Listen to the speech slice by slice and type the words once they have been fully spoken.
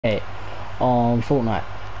it on Fortnite.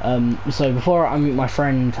 So before I meet my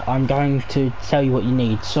friend, I'm going to tell you what you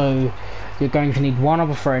need. So you're going to need one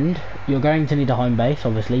other friend. You're going to need a home base,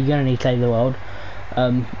 obviously. You're going to need to save the world.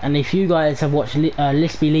 And if you guys have watched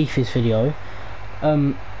Lispy Leaf's video,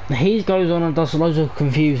 he goes on and does loads of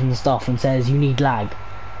confusing stuff and says you need lag.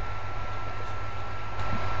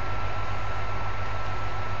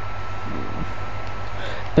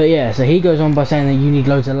 But yeah, so he goes on by saying that you need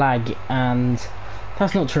loads of lag, and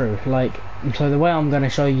that's not true. Like, so the way I'm going to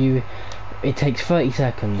show you, it takes 30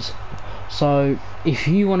 seconds. So if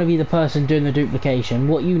you want to be the person doing the duplication,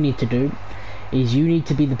 what you need to do is you need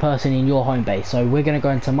to be the person in your home base. So we're going to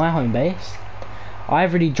go into my home base.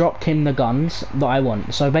 I've already dropped him the guns that I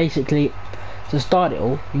want. So basically, to start it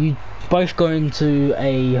all, you both go into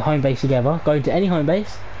a home base together. Go into any home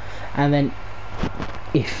base, and then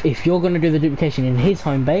if you're going to do the duplication in his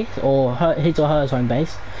home base or his or hers home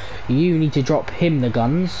base, you need to drop him the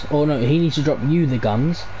guns, or no, he needs to drop you the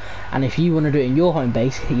guns. And if you want to do it in your home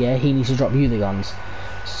base, yeah, he needs to drop you the guns.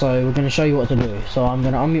 So we're going to show you what to do. So I'm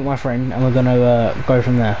going to unmute my friend and we're going to go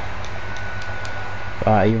from there.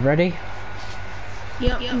 Alright, are you ready?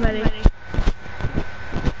 Yep, I'm ready.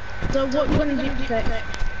 So what are you going to duplicate?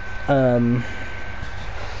 I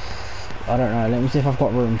don't know, let me see if I've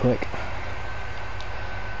got room quick.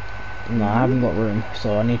 No, I haven't got room,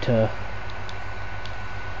 so I need to.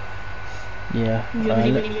 Yeah,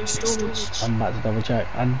 I'm about to double check.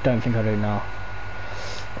 I don't think I do now.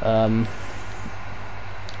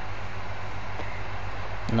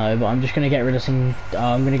 No, but I'm just gonna get rid of some.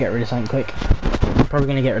 I'm gonna get rid of something quick. I'm probably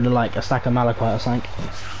gonna get rid of like a stack of malachite or something.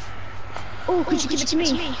 Oh, could you give it to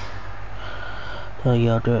me? Oh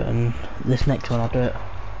yeah, I'll do it, and this next one I'll do it.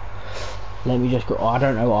 Let me just go. Oh, I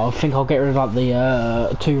don't know. I think I'll get rid of like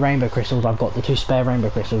the 2 rainbow crystals I've got, the 2 spare rainbow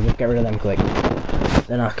crystals. Just get rid of them quick.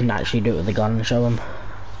 Then I can actually do it with the gun and show them.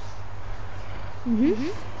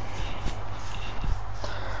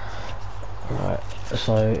 Right.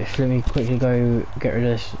 So let me quickly go get rid of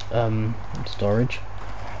this storage,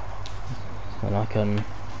 and I can.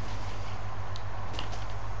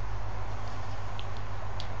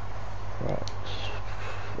 Right.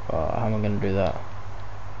 How am I going to do that?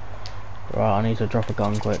 Right, I need to drop a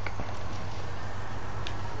gun quick.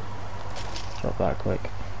 Drop that quick.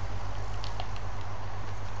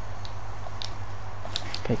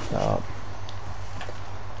 Pick that up.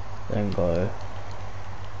 Then go.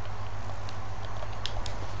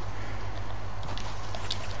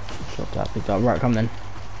 Drop that, pick that up. Right, come then.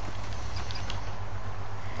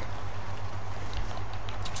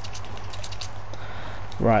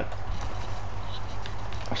 Right.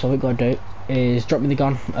 So what we gotta do is drop me the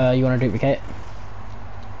gun. You want to duplicate?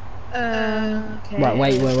 Okay. Right,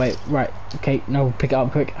 wait. Right, okay, no, pick it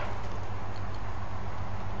up quick.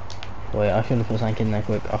 Wait, I should have put something in there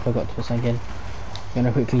quick. I forgot to put something in. I'm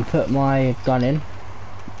gonna quickly put my gun in.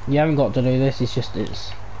 You haven't got to do this.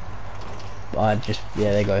 Yeah,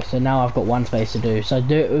 there you go. So now I've got 1 space to do. So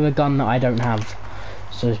do it with a gun that I don't have,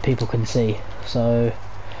 so people can see. So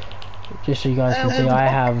just so you guys can see, I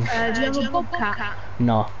have. Do you have a bobcat?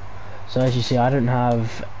 No. So as you see, I don't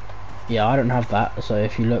have. Yeah, I don't have that. So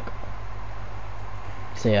if you look,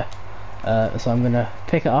 see ya. So I'm gonna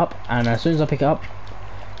pick it up, and as soon as I pick it up,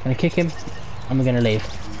 I'm gonna kick him, and we're gonna leave.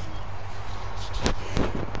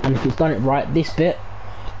 And if it's done it right, this bit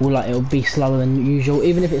will it'll be slower than usual.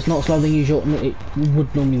 Even if it's not slower than usual, it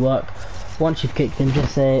would normally work. Once you've kicked him,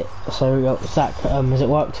 just say, so Zach, has it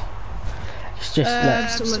worked? See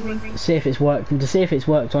if it's worked, and to see if it's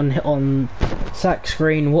worked on Zach's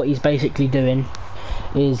screen, what he's basically doing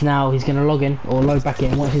is now he's going to log in or load back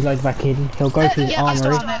in. Once he's loaded back in, he'll go to his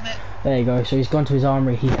armory. There you go. So he's gone to his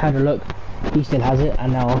armory. He's had a look. He still has it,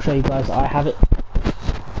 and now I'll show you guys that I have it.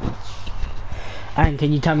 And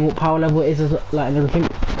can you tell me what power level it is, like, and everything?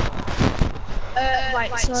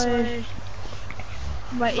 Right. So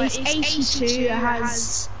it's 82. It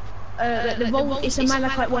has the volt. It's a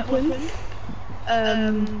malachite weapon.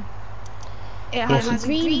 It has a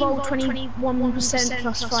green volt 21%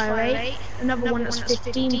 plus fire rate, another one that's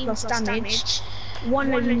 15 plus damage, one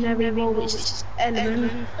legendary roll which is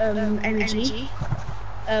element energy,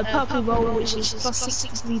 purple roll which is plus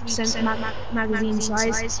 63% magazine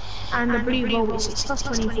size, and the blue roll which is plus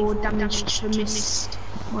 24 damage to missed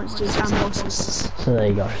monsters and bosses. So there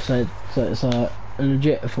you go. So it's a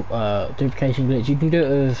legit duplication glitch. You can do it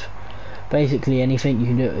with basically anything. You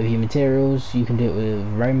can do it with your materials, you can do it with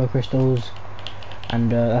rainbow crystals, and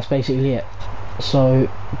that's basically it. So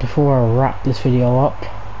before I wrap this video up,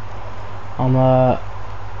 I'm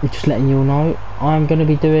just letting you all know I'm going to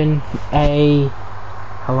be doing a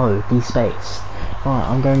hello D space Right,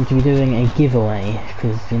 I'm going to be doing a giveaway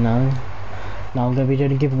because you know. Now I'm going to be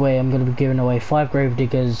doing a giveaway. I'm going to be giving away 5 grave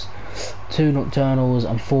diggers, 2 nocturnals,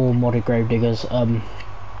 and 4 modded grave diggers. I'm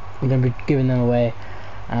going to be giving them away,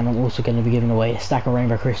 and I'm also going to be giving away a stack of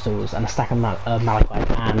rainbow crystals and a stack of malachite,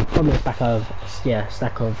 and probably a stack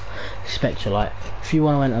of spectralite. If you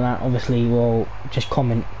want to enter that, obviously, well, just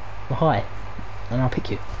comment hi, and I'll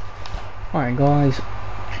pick you. Alright, guys,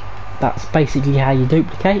 that's basically how you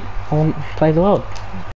duplicate on Play the World.